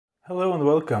Hello and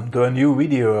welcome to a new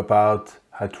video about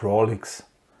hydraulics.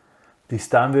 This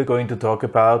time we're going to talk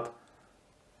about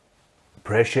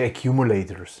pressure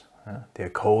accumulators. They're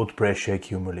called pressure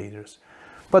accumulators.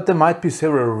 But there might be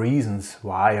several reasons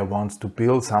why I want to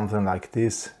build something like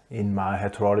this in my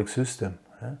hydraulic system.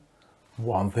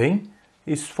 One thing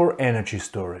is for energy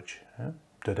storage,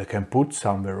 that I can put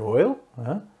somewhere oil,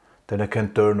 then I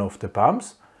can turn off the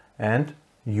pumps and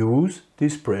use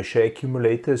this pressure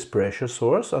accumulator as pressure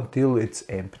source until it's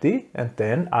empty, and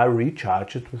then I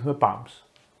recharge it with my pumps.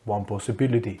 One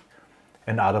possibility.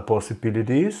 Another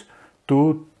possibility is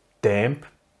to damp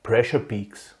pressure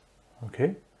peaks.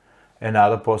 Okay.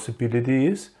 Another possibility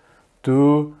is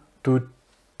to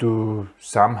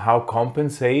somehow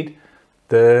compensate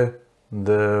the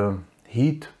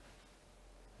heat.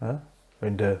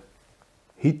 In the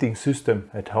heating system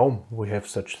at home we have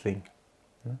such thing.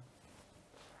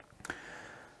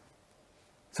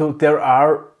 So there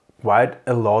are quite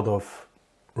a lot of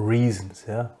reasons,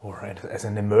 or as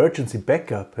an emergency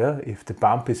backup, if the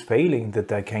pump is failing,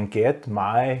 that I can get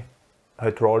my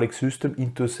hydraulic system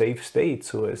into a safe state,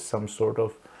 so as some sort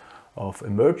of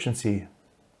emergency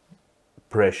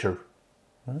pressure.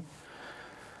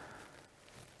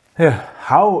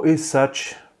 How is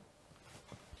such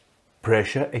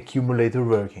pressure accumulator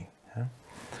working?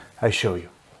 I show you.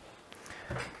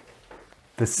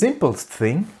 The simplest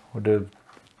thing, or the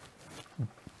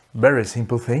very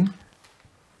simple thing,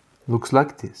 looks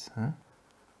like this.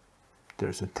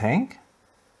 There's a tank,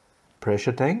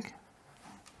 pressure tank.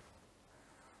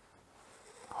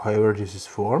 However this is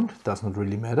formed, does not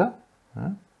really matter.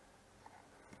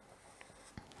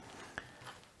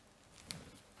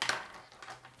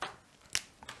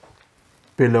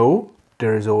 Below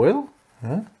there is oil.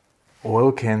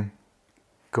 Oil can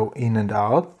go in and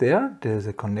out there. There's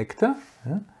a connector.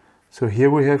 So here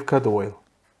we have cut oil.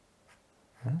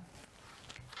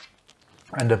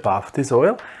 And above this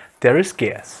oil there is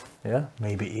gas,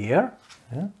 maybe air,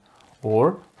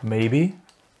 or maybe,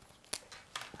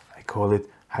 I call it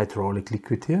hydraulic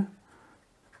liquid here.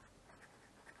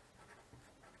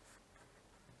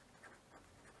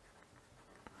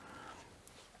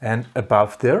 And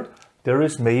above there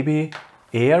is maybe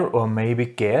air or maybe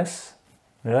gas,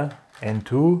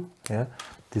 N2,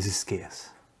 this is gas.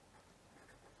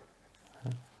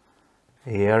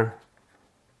 Air,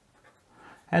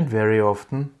 and very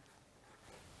often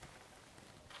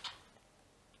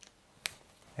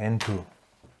N2.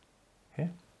 Okay.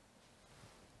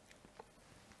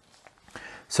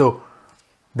 So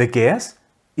the gas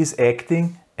is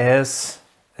acting as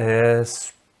a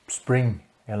spring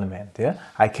element.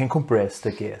 I can compress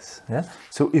the gas.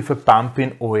 So if I pump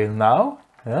in oil now,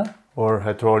 or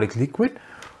hydraulic liquid,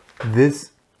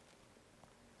 this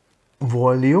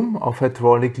volume of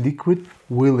hydraulic liquid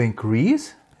will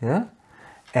increase,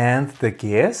 and the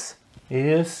gas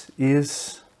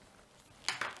is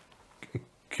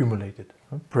accumulated,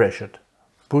 pressured,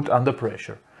 put under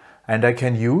pressure. And I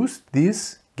can use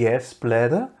this gas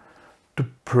bladder to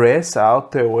press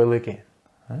out the oil again.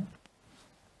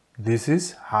 This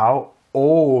is how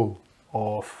all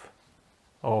of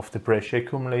the pressure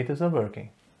accumulators are working.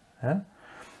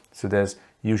 So there's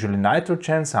usually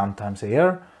nitrogen, sometimes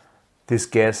air. This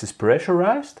gas is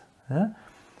pressurized.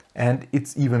 And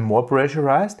it's even more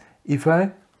pressurized if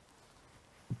I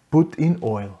put in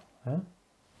oil.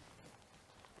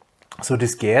 So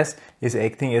this gas is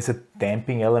acting as a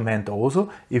damping element also.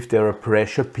 If there are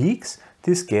pressure peaks,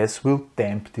 this gas will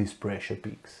damp these pressure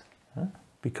peaks,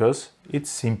 because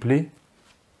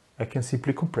I can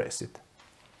simply compress it.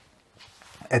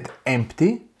 At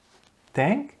empty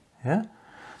tank,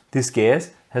 this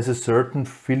gas has a certain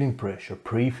filling pressure,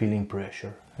 pre-filling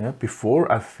pressure.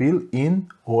 Before I fill in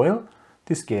oil,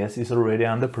 this gas is already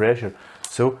under pressure.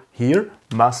 So here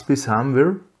must be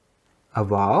somewhere a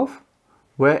valve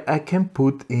where I can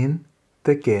put in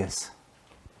the gas.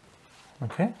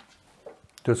 Okay?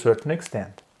 To a certain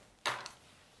extent.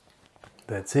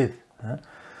 That's it.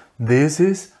 This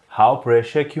is how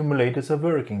pressure accumulators are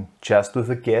working. Just with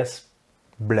a gas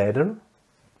bladder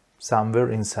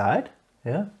somewhere inside.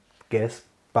 Gas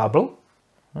bubble.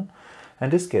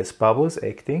 And this gas bubble is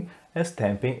acting as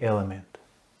damping element.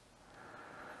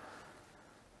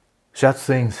 Such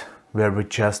things where we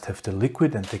just have the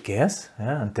liquid and the gas,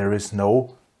 and there is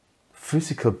no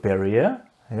physical barrier,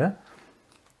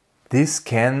 this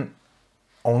can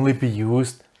only be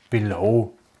used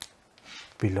below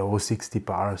 60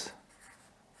 bars.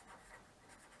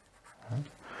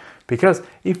 Because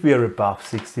if we are above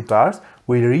 60 bars,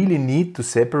 we really need to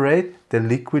separate the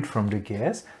liquid from the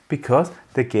gas, because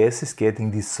the gas is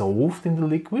getting dissolved in the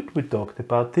liquid. We talked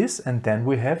about this, and then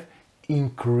we have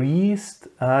increased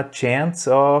chance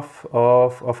of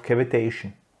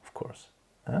cavitation, of course.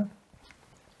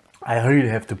 I really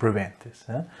have to prevent this.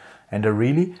 And I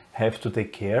really have to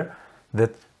take care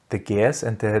that the gas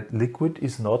and the liquid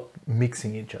is not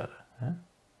mixing each other.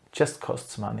 Just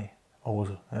costs money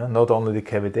also. Not only the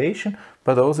cavitation,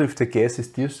 but also if the gas is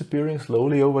disappearing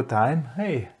slowly over time,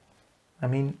 hey, I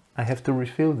mean, I have to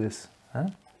refill this.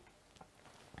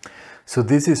 So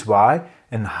this is why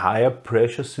in higher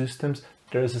pressure systems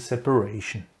there is a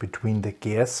separation between the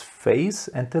gas phase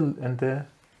and the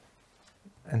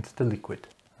liquid.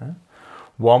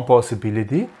 One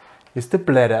possibility is the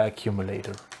bladder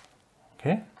accumulator.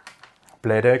 Okay,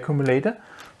 bladder accumulator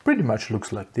pretty much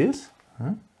looks like this.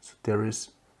 So there is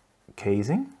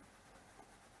casing.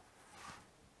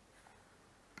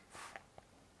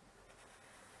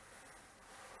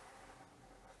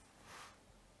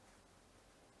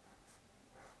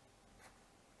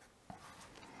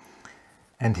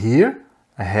 And here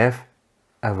I have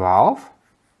a valve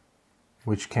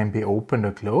which can be opened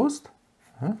or closed.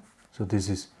 So this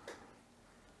is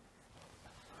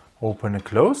open and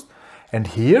closed. And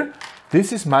here,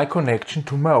 this is my connection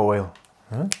to my oil.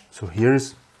 So here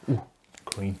is,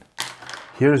 green.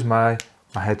 Here is my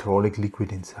hydraulic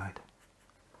liquid inside.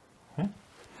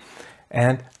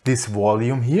 And this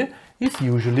volume here is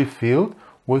usually filled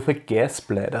with a gas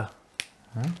bladder.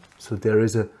 So there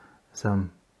is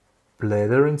some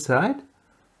bladder inside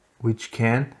which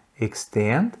can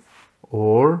extend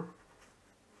or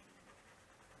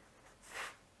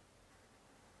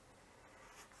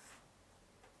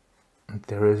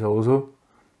there is also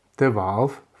the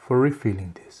valve for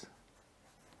refilling this.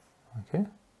 Okay.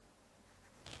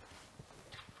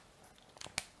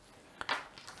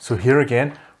 So here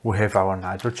again we have our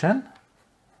nitrogen,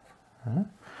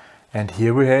 and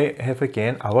here we have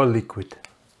again our liquid.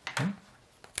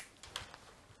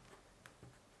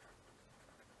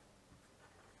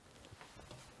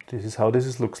 This is how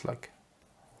this looks like.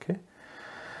 Okay.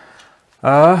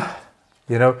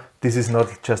 You know, this is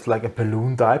not just like a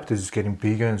balloon type. This is getting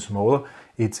bigger and smaller.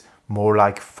 It's more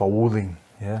like folding.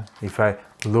 Yeah. If I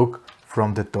look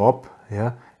from the top,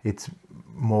 yeah, it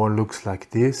more looks like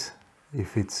this.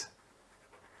 If it's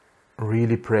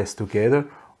really pressed together,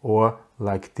 or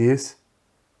like this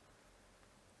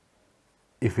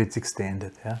if it's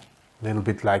extended. Yeah, a little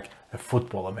bit like a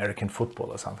football, American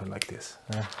football or something like this.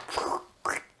 Yeah.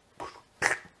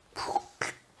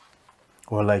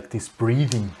 Or like these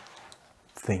breathing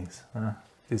things.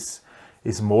 This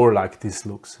is more like this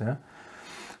looks. Yeah?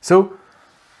 So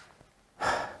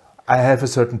I have a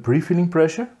certain pre-filling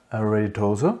pressure, I already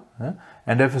told so, and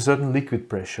I have a certain liquid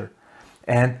pressure.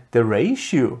 And the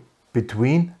ratio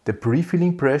between the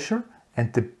pre-filling pressure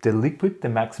and the liquid, the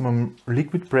maximum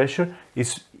liquid pressure,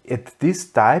 is at this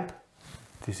type.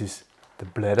 This is the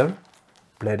bladder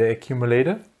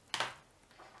accumulator.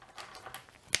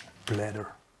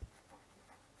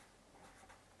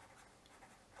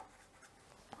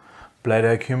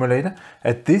 Bladder accumulator.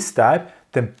 At this type,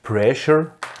 the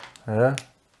pressure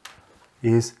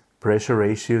pressure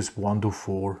ratio is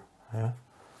 1:4. Yeah?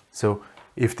 So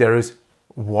if there is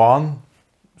one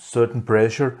certain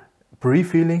pressure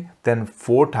pre-filling, then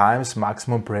 4 times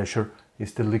maximum pressure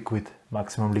is the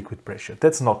maximum liquid pressure.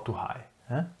 That's not too high.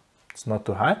 Yeah? It's not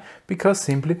too high because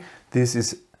simply this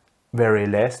is very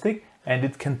elastic and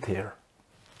it can tear.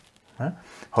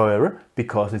 However,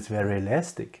 because it's very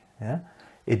elastic,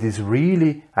 it is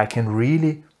really, I can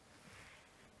really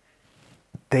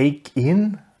take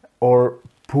in or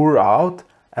pour out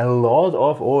a lot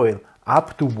of oil.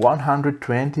 Up to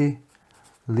 120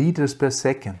 liters per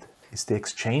second is the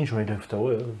exchange rate of the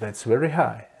oil. That's very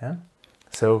high.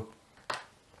 So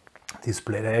these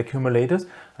bladder accumulators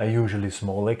are usually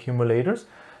small accumulators,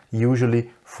 usually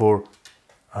for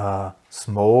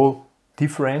small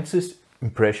differences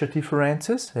in pressure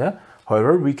differences.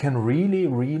 However, we can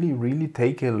really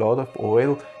take a lot of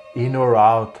oil in or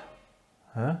out.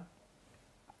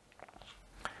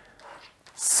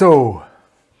 So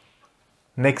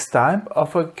next type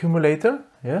of accumulator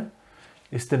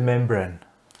is the membrane.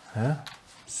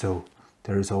 So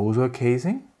there is also a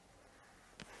casing.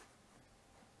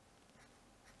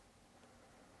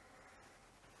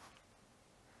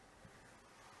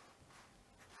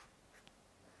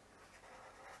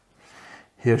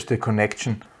 Here's the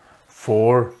connection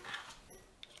for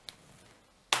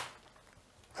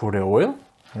the oil,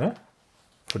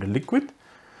 for the liquid,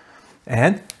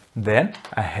 and then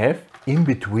I have in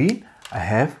between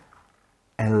an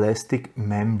elastic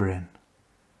membrane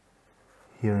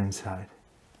here inside.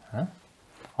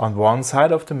 On one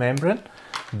side of the membrane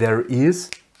there is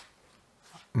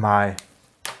my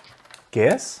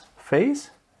gas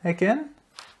face again.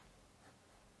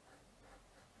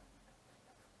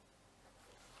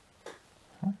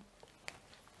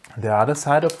 The other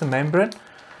side of the membrane,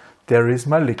 there is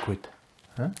my liquid.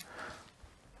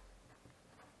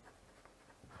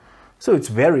 So it's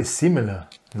very similar.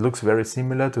 It looks very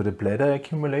similar to the bladder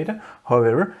accumulator.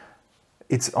 However,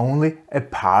 it's only a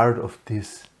part of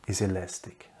this is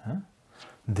elastic.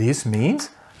 This means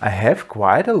I have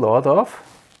quite a lot of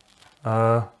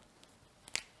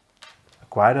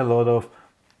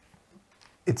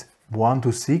it's 1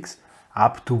 to 6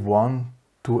 up to 1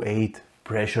 to 8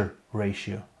 pressure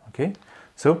ratio. Okay,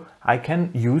 so I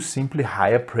can use simply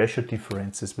higher pressure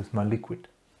differences with my liquid.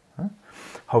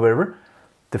 However,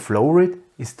 the flow rate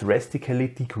is drastically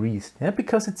decreased,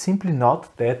 because it's simply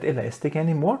not that elastic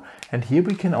anymore, and here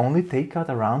we can only take out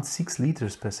around 6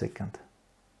 liters per second.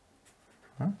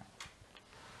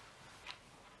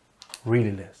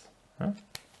 Really less.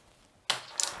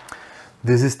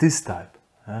 This is this type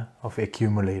of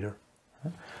accumulator.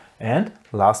 And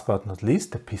last but not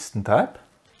least, the piston type.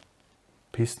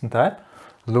 Piston type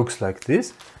looks like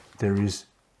this. There is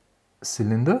a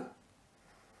cylinder.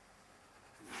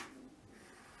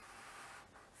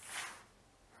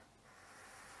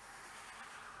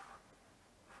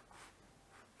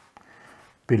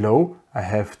 Below I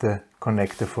have the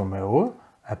connector for my oil.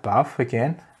 Above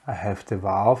again I have the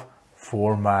valve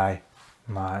for my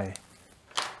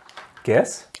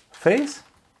gas phase.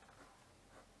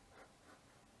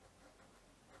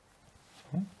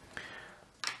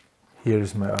 Here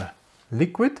is my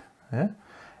liquid,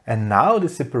 and now the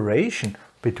separation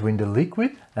between the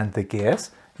liquid and the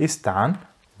gas is done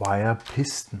via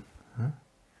piston.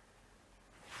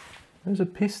 There's a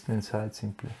piston inside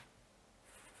simply.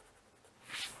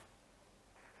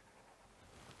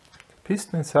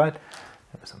 Piston inside,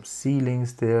 there are some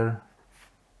sealings there,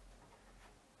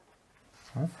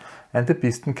 and the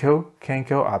piston can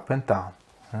go up and down.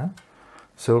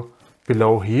 So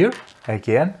below here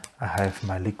again I have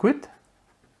my liquid,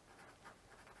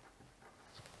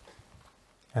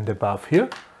 and above here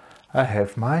I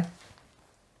have my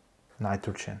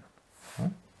nitrogen.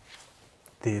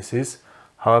 This is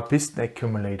how a piston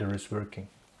accumulator is working.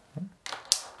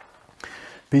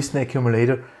 Piston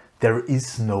accumulator, there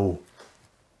is no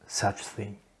such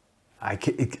thing.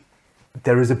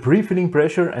 There is a pre-filling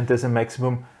pressure and there's a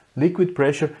maximum liquid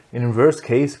pressure. In worst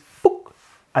case,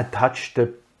 I touch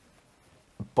the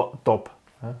top.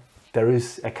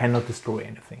 I cannot destroy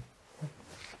anything.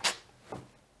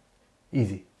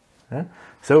 Easy.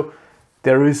 So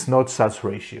there is not such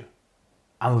ratio.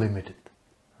 Unlimited.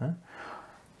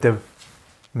 The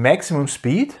maximum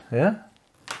speed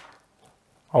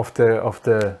of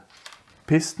the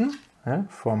piston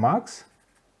for max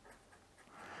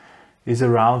is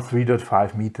around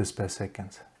 3.5 meters per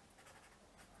second.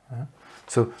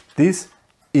 So this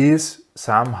is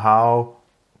somehow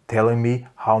telling me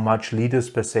how much liters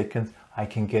per second I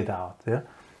can get out,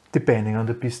 depending on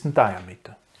the piston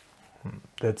diameter.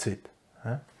 That's it.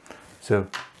 So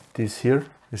this here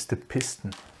is the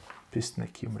piston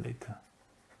accumulator.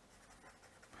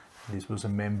 This was a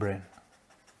membrane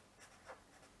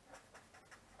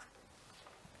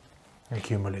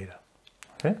accumulator.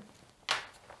 Okay?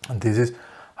 And this is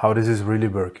how this is really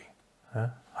working.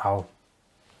 How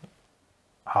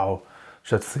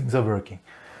such things are working.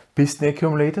 Piston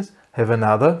accumulators have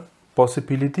another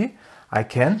possibility. I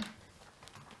can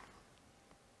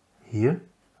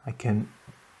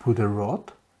put a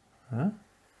rod. I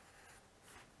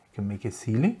can make a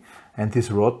sealing, and this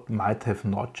rod might have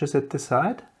notches at the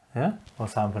side, or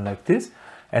something like this,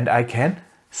 and I can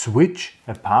switch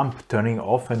a pump turning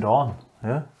off and on.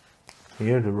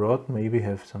 Here the rod maybe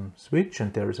have some switch,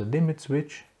 and there is a limit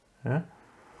switch,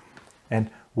 and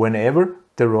whenever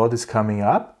the rod is coming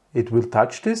up, it will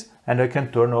touch this, and I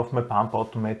can turn off my pump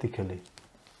automatically,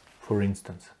 for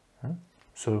instance.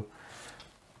 So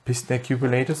piston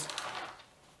accumulators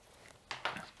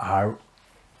are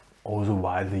also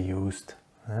widely used.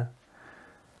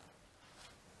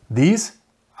 These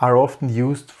are often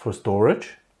used for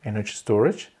storage, energy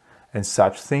storage, and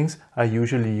such things are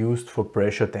usually used for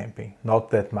pressure damping, not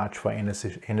that much for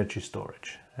energy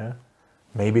storage.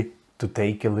 Maybe to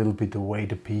take a little bit away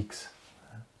the peaks,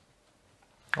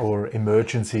 or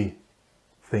emergency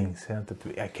things,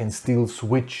 that I can still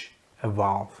switch a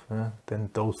valve, then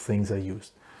those things are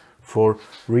used. For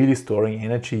really storing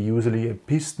energy, usually a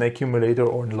piston accumulator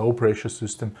or a low pressure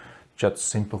system, just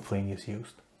simple thing is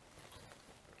used.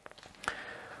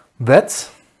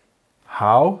 That's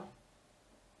how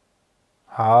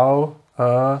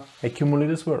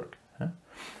accumulators work.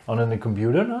 On the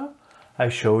computer now, I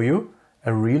show you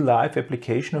a real life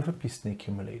application of a piston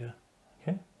accumulator.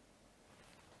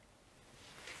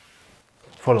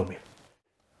 Follow me.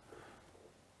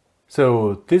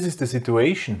 So this is the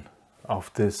situation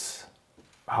of this,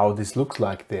 how this looks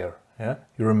like there. Yeah?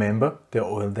 You remember the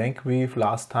oil tank we've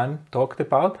last time talked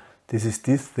about? This is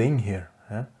this thing here.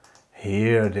 Yeah?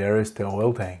 Here, there is the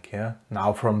oil tank. Yeah?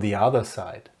 Now from the other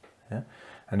side. Yeah?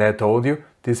 And I told you,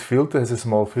 this filter has a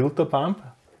small filter pump.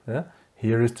 Yeah?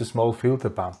 Here is the small filter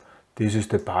pump. This is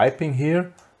the piping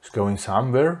here. It's going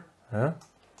somewhere. Yeah?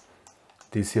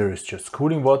 This here is just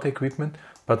cooling water equipment.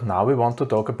 But now we want to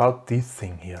talk about this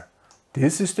thing here.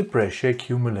 This is the pressure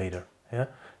accumulator. Yeah?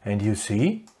 And you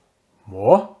see,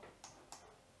 more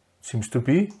seems to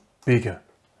be bigger.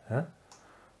 Yeah?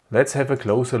 Let's have a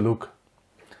closer look.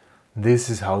 This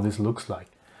is how this looks like.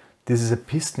 This is a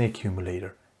piston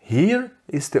accumulator. Here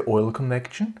is the oil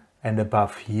connection and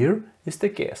above here is the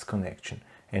gas connection.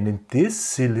 And in this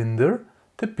cylinder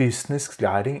the piston is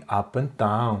gliding up and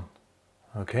down.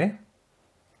 Okay?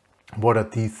 What are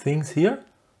these things here?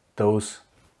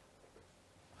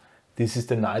 This is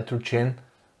the nitrogen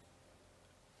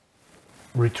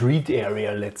retreat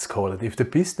area, let's call it. If the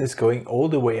piston is going all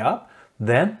the way up,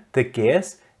 then the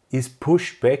gas is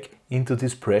pushed back into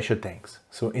these pressure tanks.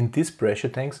 So in these pressure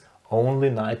tanks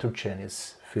only nitrogen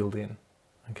is filled in.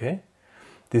 Okay?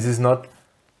 This is not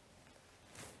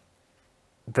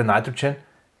the nitrogen.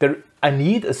 I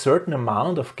need a certain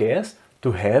amount of gas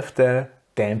to have the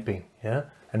damping. Yeah?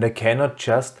 And I cannot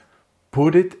just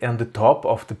put it on the top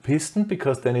of the piston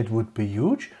because then it would be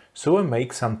huge. So I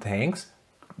make some tanks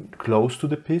close to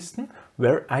the piston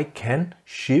where I can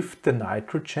shift the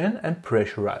nitrogen and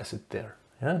pressurize it there.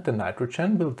 Yeah? The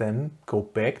nitrogen will then go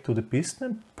back to the piston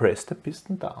and press the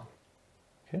piston down.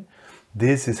 Okay?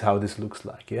 This is how this looks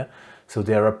like. Yeah? So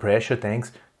there are pressure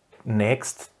tanks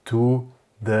next to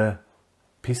the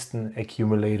piston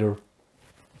accumulator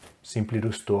simply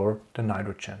to store the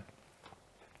nitrogen.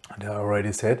 And I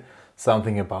already said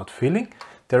something about filling.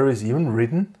 There is even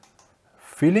written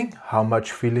filling, how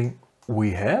much filling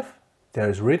we have. There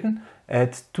is written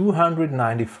at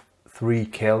 293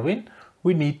 Kelvin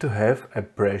we need to have a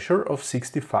pressure of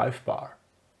 65 bar.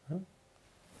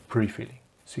 Pre-filling,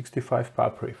 65 bar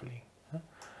pre-filling.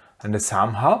 And I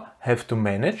somehow have to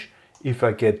manage, if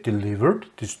I get delivered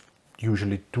this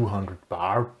usually 200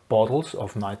 bar bottles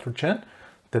of nitrogen,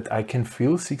 that I can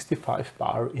fill 65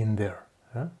 bar in there.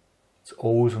 It's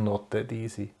also not that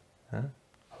easy.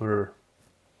 Or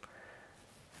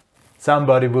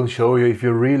somebody will show you if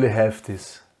you really have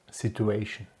this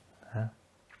situation.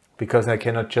 Because I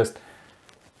cannot just,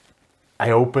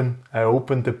 I open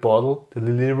the bottle, the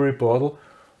delivery bottle,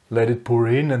 let it pour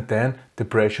in, and then the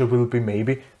pressure will be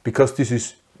maybe, because this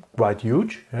is quite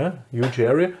huge, huge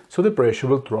area, so the pressure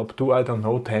will drop to, I don't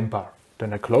know, 10 bar.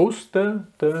 Then I close the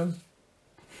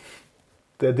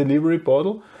delivery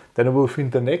bottle, then I will fill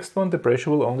the next one, the pressure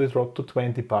will only drop to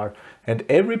 20 bar. And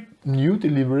every new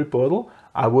delivery bottle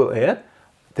I will add,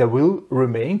 there will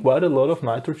remain quite a lot of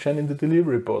nitrogen in the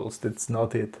delivery bottles. That's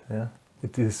not it. Yeah?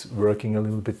 It is working a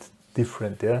little bit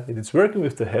different. Yeah? It is working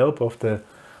with the help of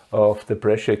the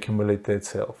pressure accumulator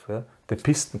itself. Yeah? The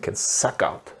piston can suck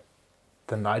out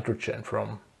the nitrogen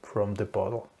from the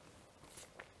bottle.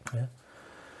 Yeah.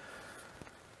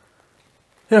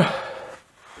 Yeah.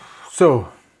 So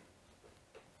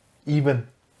even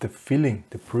the filling,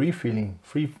 the pre-filling,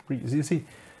 you see,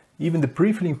 even the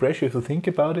pre-filling pressure, if you think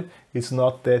about it, it's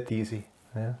not that easy.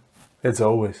 Yeah? That's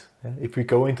always. Yeah? If we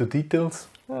go into details,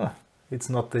 it's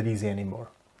not that easy anymore.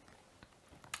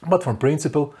 But from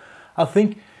principle, I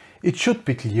think it should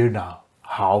be clear now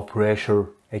how pressure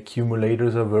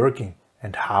accumulators are working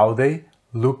and how they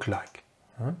look like.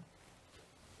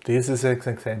 This is an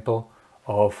example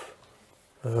of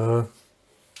a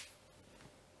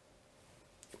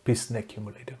piston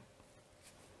accumulator.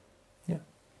 Yeah.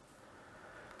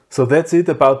 So that's it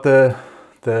about the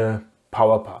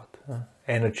power part,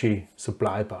 energy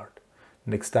supply part.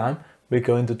 Next time we're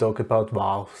going to talk about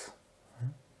valves.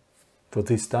 For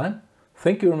this time,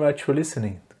 thank you very much for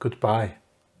listening. Goodbye.